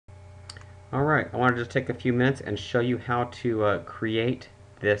Alright, I want to just take a few minutes and show you how to create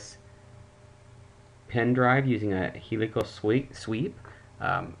this pen drive using a helical sweep.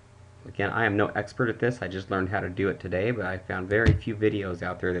 Again, I am no expert at this. I just learned how to do it today, but I found very few videos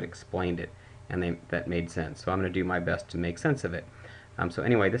out there that explained it and that made sense. So I'm going to do my best to make sense of it. So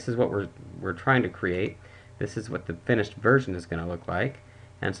anyway, this is what we're trying to create. This is what the finished version is going to look like.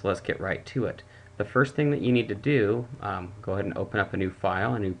 And so let's get right to it. The first thing that you need to do, go ahead and open up a new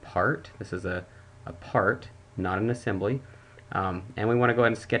file, a new part. This is a part, not an assembly. And we want to go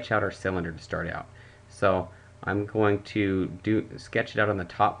ahead and sketch out our cylinder to start out. So I'm going to sketch it out on the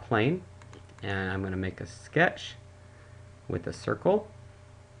top plane, and I'm going to make a sketch with a circle.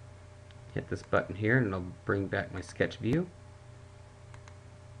 Hit this button here and it'll bring back my sketch view.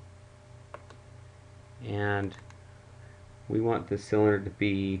 And we want the cylinder to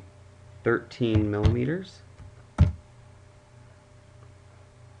be 13 millimeters.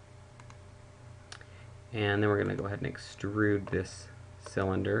 And then we're going to go ahead and extrude this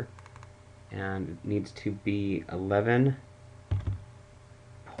cylinder, and it needs to be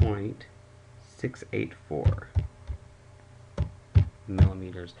 11.684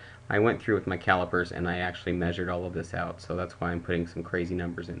 millimeters. I went through with my calipers and I actually measured all of this out, so that's why I'm putting some crazy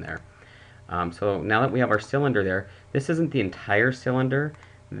numbers in there. So now that we have our cylinder there, this isn't the entire cylinder.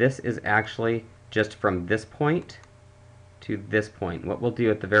 This is actually just from this point to this point. What we'll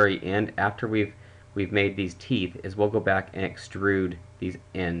do at the very end, after we've made these teeth, is we'll go back and extrude these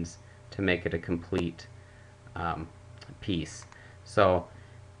ends to make it a complete piece. So,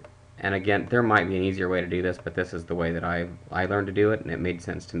 and again, there might be an easier way to do this, but this is the way that I learned to do it, and it made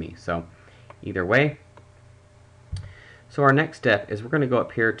sense to me. So either way. So our next step is we're going to go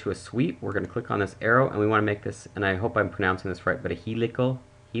up here to a sweep. We're going to click on this arrow, and we want to make this, and I hope I'm pronouncing this right, but a helical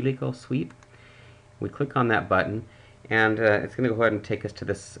sweep. We click on that button, and it's going to go ahead and take us to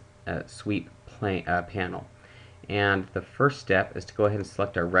this sweep panel. And the first step is to go ahead and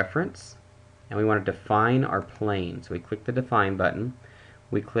select our reference, and we want to define our plane. So we click the define button.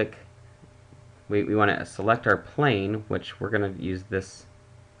 We want to select our plane, which we're going to use this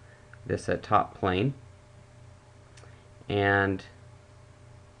top plane. And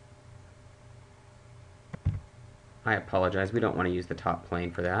I apologize, we don't want to use the top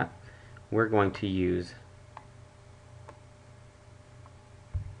plane for that. We're going to use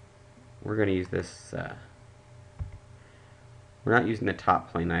this, we're not using the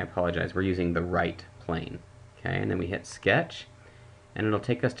top plane, I apologize, we're using the right plane. Okay, and then we hit sketch, and it'll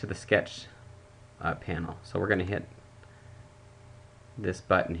take us to the sketch panel. So we're going to hit this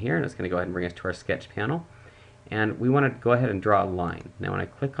button here, and it's going to go ahead and bring us to our sketch panel. And we want to go ahead and draw a line. Now when I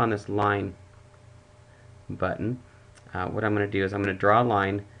click on this line button, what I'm going to do is I'm going to draw a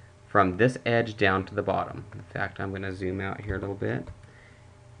line from this edge down to the bottom. In fact, I'm going to zoom out here a little bit,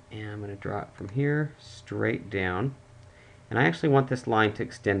 and I'm going to draw it from here straight down. And I actually want this line to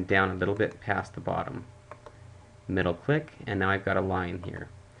extend down a little bit past the bottom. Middle click, and now I've got a line here.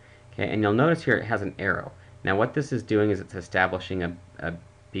 Okay, and you'll notice here it has an arrow. Now what this is doing is it's establishing a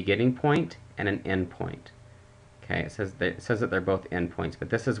beginning point and an end point. Okay, it says that they're both endpoints, but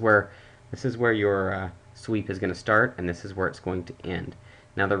this is where your sweep is going to start, and this is where it's going to end.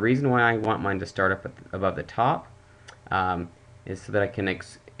 Now the reason why I want mine to start up above the top is so that I can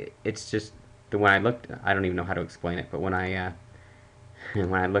it's just when I looked, I don't even know how to explain it, but when I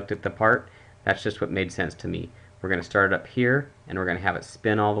looked at the part, that's just what made sense to me. We're going to start it up here, and we're going to have it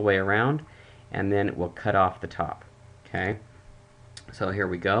spin all the way around, and then it will cut off the top. Okay, so here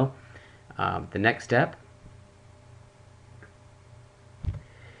we go. The next step,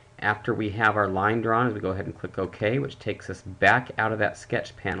 after we have our line drawn, is we go ahead and click OK, which takes us back out of that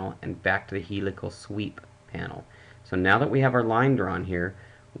sketch panel and back to the helical sweep panel. So now that we have our line drawn here,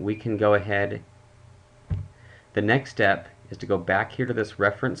 we can go ahead. The next step is to go back here to this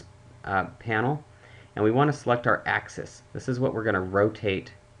reference panel, and we want to select our axis. This is what we're going to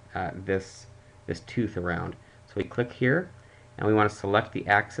rotate this tooth around. So we click here, and we want to select the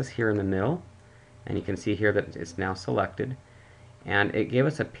axis here in the middle, and you can see here that it's now selected. And it gave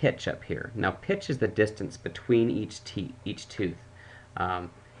us a pitch up here. Now pitch is the distance between each tooth. We're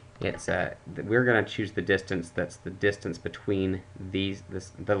going to choose the distance that's the distance between the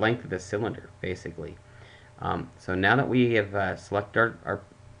length of the cylinder, basically. So now that we have selected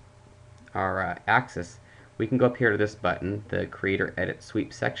our axis, we can go up here to this button, the Create or Edit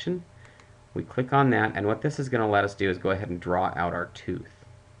Sweep section. We click on that, and what this is going to let us do is go ahead and draw out our tooth.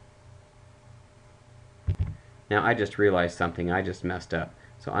 Now I just realized something. I just messed up.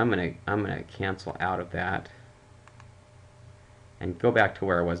 So I'm gonna cancel out of that and go back to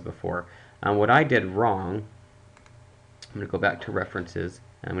where I was before. What I did wrong, I'm gonna go back to references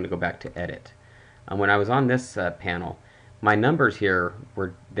And I'm going to go back to edit. When I was on this panel, my numbers here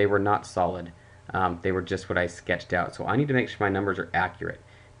were not solid. They were just what I sketched out. So I need to make sure my numbers are accurate.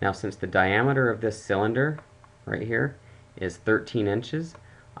 Now, since the diameter of this cylinder right here is 13 inches,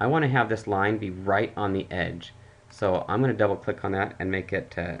 I want to have this line be right on the edge. So I'm going to double click on that and make it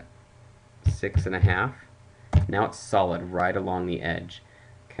 6.5. Now it's solid right along the edge.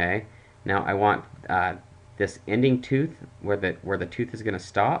 Okay. Now I want this ending tooth where the tooth is going to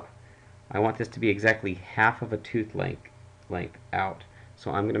stop. I want this to be exactly half of a tooth length out.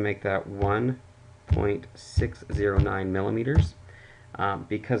 So I'm going to make that 1.609 millimeters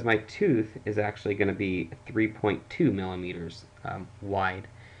because my tooth is actually going to be 3.2 millimeters wide.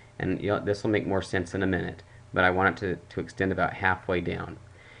 And this will make more sense in a minute, but I want it to extend about halfway down.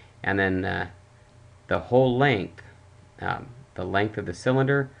 And then the whole length, the length of the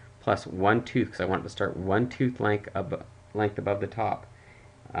cylinder plus one tooth, because I want it to start one tooth length above the top,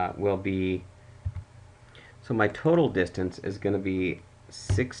 will be, so my total distance is going to be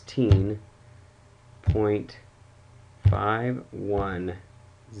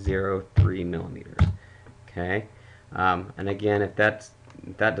 16.5103 millimeters. Okay, and again, if that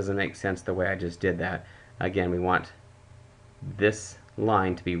doesn't make sense the way I just did that, again, we want this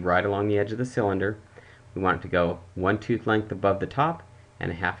line to be right along the edge of the cylinder. We want it to go one tooth length above the top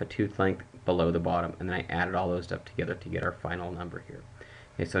and half a tooth length below the bottom, and then I added all those up together to get our final number here.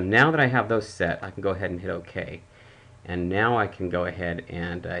 Okay, so now that I have those set, I can go ahead and hit OK. And now I can go ahead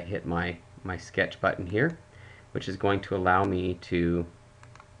and hit my sketch button here, which is going to allow me to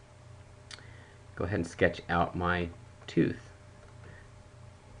go ahead and sketch out my tooth.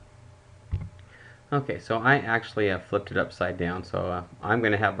 Okay, so I actually flipped it upside down, so I'm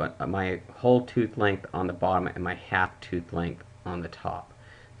going to have my whole tooth length on the bottom and my half tooth length on the top.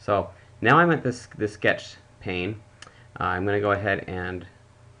 So now I'm at this sketch pane. I'm going to go ahead and,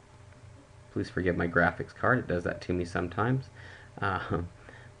 please forgive my graphics card, it does that to me sometimes.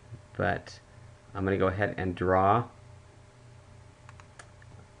 But I'm going to go ahead and draw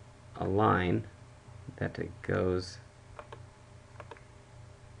a line that it goes.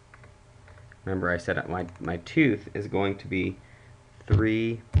 Remember, I said my tooth is going to be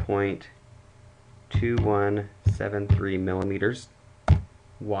 3.2173 millimeters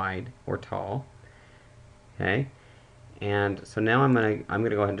wide or tall. Okay, and so now I'm gonna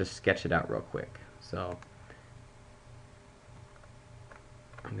go ahead and just sketch it out real quick. So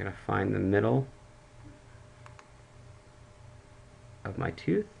I'm gonna find the middle of my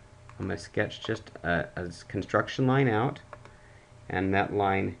tooth. I'm gonna sketch just a construction line out, and that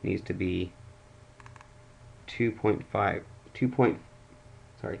line needs to be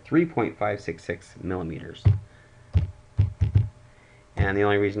 3.566 millimeters. And the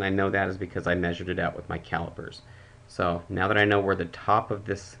only reason I know that is because I measured it out with my calipers. So now that I know where the top of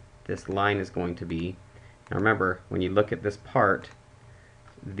this line is going to be, now remember, when you look at this part,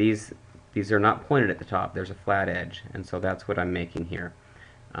 these are not pointed at the top, there's a flat edge, and so that's what I'm making here.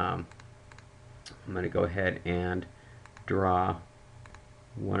 I'm going to go ahead and draw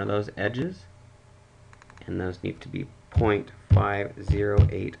one of those edges, and those need to be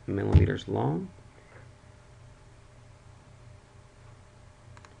 0.508 millimeters long.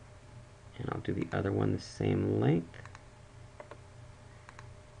 And I'll do the other one the same length.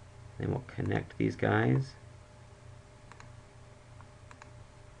 Then we'll connect these guys.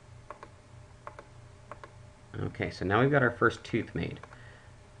 Okay, so now we've got our first tooth made.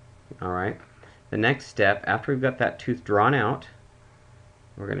 Alright, the next step, after we've got that tooth drawn out,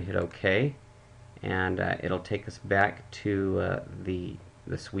 we're going to hit OK, and it'll take us back to the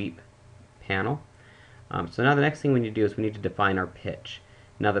sweep panel. So now the next thing we need to do is we need to define our pitch.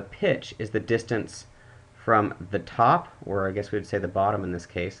 Now the pitch is the distance from the top, or I guess we would say the bottom in this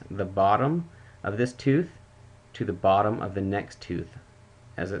case, the bottom of this tooth to the bottom of the next tooth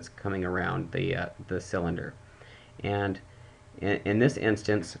as it's coming around the cylinder. And in this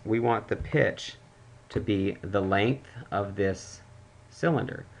instance, we want the pitch to be the length of this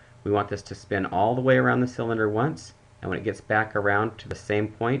cylinder. We want this to spin all the way around the cylinder once, and when it gets back around to the same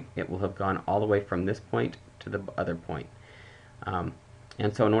point, it will have gone all the way from this point to the other point.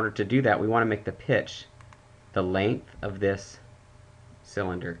 And so in order to do that, we want to make the pitch the length of this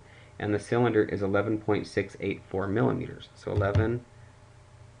cylinder. And the cylinder is 11.684 millimeters. So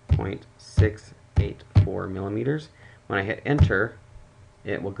 11.684 millimeters. When I hit enter,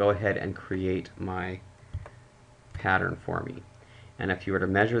 it will go ahead and create my pattern for me. And if you were to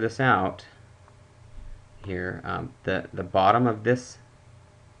measure this out here, the bottom of this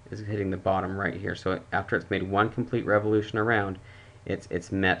is hitting the bottom right here. So after it's made one complete revolution around,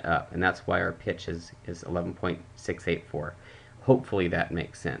 it's met up, and that's why our pitch is 11.684. Hopefully that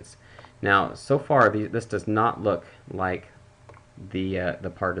makes sense. Now, so far, this does not look like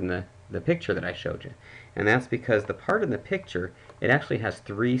the part in the picture that I showed you. And that's because the part in the picture, it actually has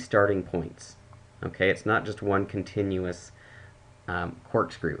 3 starting points. Okay, it's not just one continuous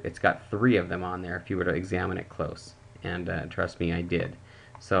corkscrew. It's got 3 of them on there if you were to examine it close. And trust me, I did.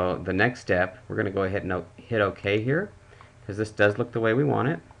 So the next step, we're going to go ahead and hit OK here, because this does look the way we want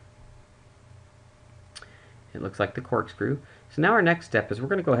it. It looks like the corkscrew. So now our next step is we're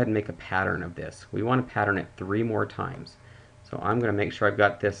going to go ahead and make a pattern of this. We want to pattern it 3 more times. So I'm going to make sure I've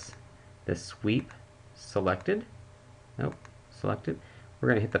got this sweep selected. Nope, selected. We're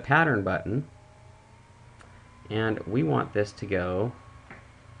going to hit the pattern button, and we want this to go.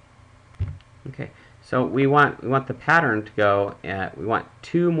 Okay, so we want the pattern to go at, we want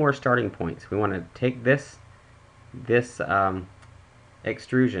 2 more starting points. We want to take this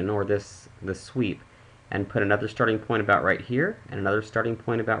extrusion, or this sweep, and put another starting point about right here and another starting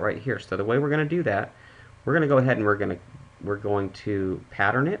point about right here. So the way we're going to do that, we're going to go ahead and we're going to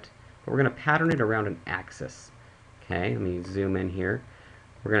pattern it, but we're going to pattern it around an axis. Okay, let me zoom in here.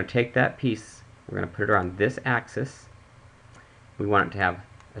 We're going to take that piece, we're going to put it around this axis. We want it to have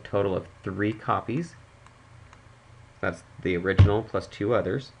a total of 3 copies. That's the original plus 2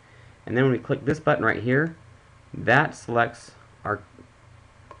 others. And then when we click this button right here, that selects our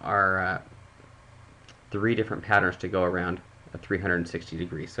 3 different patterns to go around a 360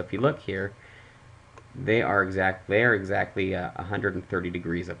 degrees. So if you look here, they are exactly 130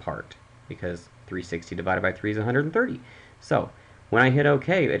 degrees apart, because 360 divided by 3 is 130. So when I hit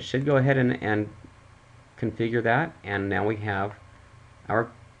OK, it should go ahead and configure that, and now we have our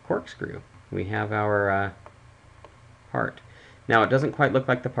corkscrew. We have our part. Now it doesn't quite look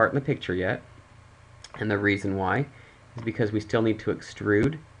like the part in the picture yet, and the reason why is because we still need to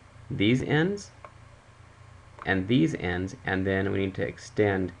extrude these ends and these ends, and then we need to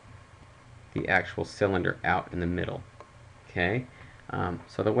extend the actual cylinder out in the middle. Okay,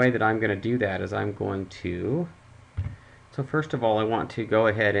 so the way that I'm going to do that is I'm going to, so first of all I want to go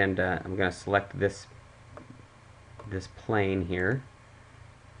ahead and I'm going to select this plane here,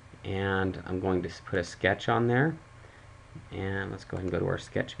 and I'm going to put a sketch on there, and let's go ahead and go to our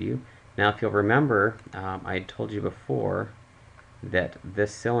sketch view. Now if you'll remember, I told you before that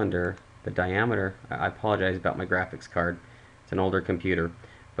this cylinder, the diameter, I apologize about my graphics card, it's an older computer,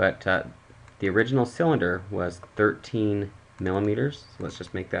 but the original cylinder was 13 millimeters, so let's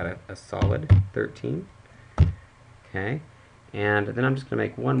just make that a solid 13. Okay, and then I'm just going to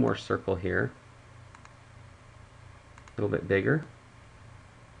make one more circle here, a little bit bigger,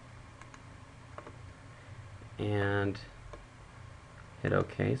 and hit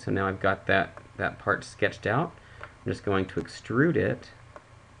OK. So now I've got that part sketched out. I'm just going to extrude it,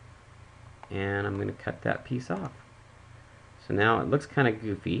 and I'm going to cut that piece off. So now it looks kind of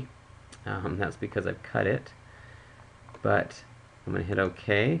goofy. That's because I've cut it, but I'm going to hit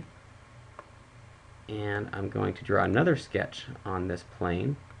OK, and I'm going to draw another sketch on this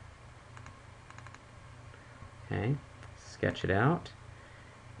plane. Okay, sketch it out,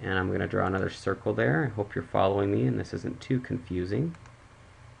 and I'm going to draw another circle there. I hope you're following me and this isn't too confusing.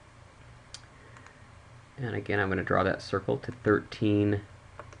 And again, I'm going to draw that circle to 13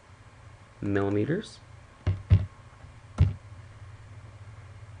 millimeters.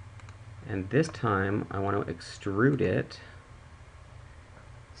 And this time I want to extrude it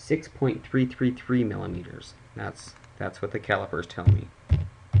 6.333 millimeters. That's what the calipers tell me.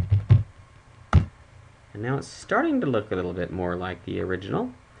 And now it's starting to look a little bit more like the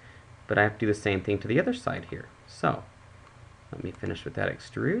original, but I have to do the same thing to the other side here. So let me finish with that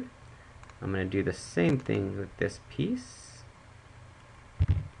extrude. I'm going to do the same thing with this piece.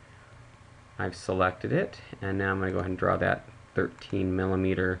 I've selected it, and now I'm going to go ahead and draw that 13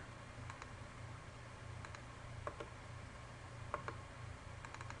 millimeter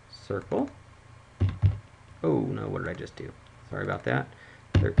circle. Oh no, what did I just do? Sorry about that.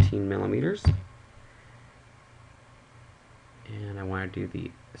 13 millimeters. And I want to do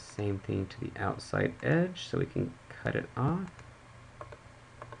the same thing to the outside edge so we can cut it off.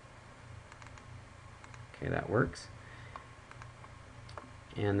 Okay, that works.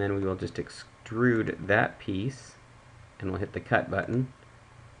 And then we will just extrude that piece, and we'll hit the cut button,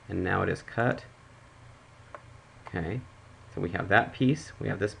 and now it is cut. Okay, so we have that piece, we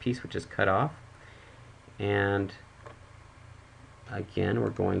have this piece which is cut off, and again we're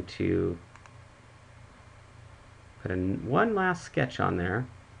going to put one last sketch on there.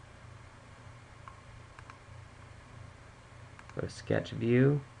 Go to sketch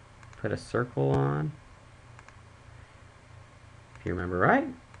view, put a circle on. If you remember right,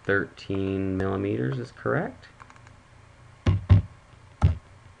 13 millimeters is correct.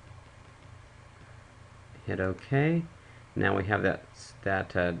 Hit OK. Now we have that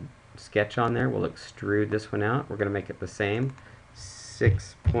sketch on there. We'll extrude this one out. We're going to make it the same,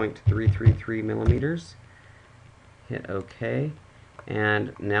 6.333 millimeters. Hit OK.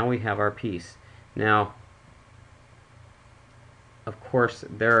 And now we have our piece. Now, of course,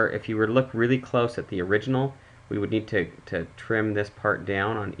 if you were to look really close at the original, we would need to trim this part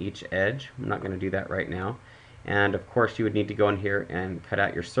down on each edge. I'm not going to do that right now. And of course, you would need to go in here and cut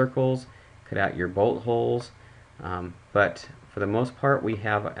out your circles, cut out your bolt holes. But for the most part, we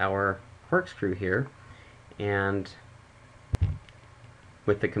have our corkscrew here. And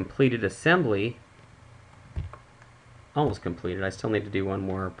with the completed assembly, almost completed, I still need to do one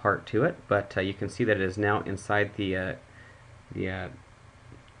more part to it, but you can see that it is now inside the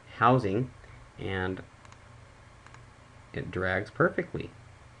housing, and it drags perfectly.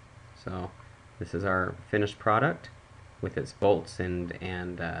 So this is our finished product with its bolts and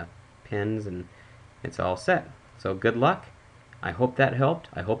pins, and it's all set. So good luck. I hope that helped.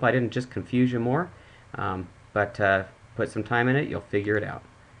 I hope I didn't just confuse you more, but put some time in it, you'll figure it out.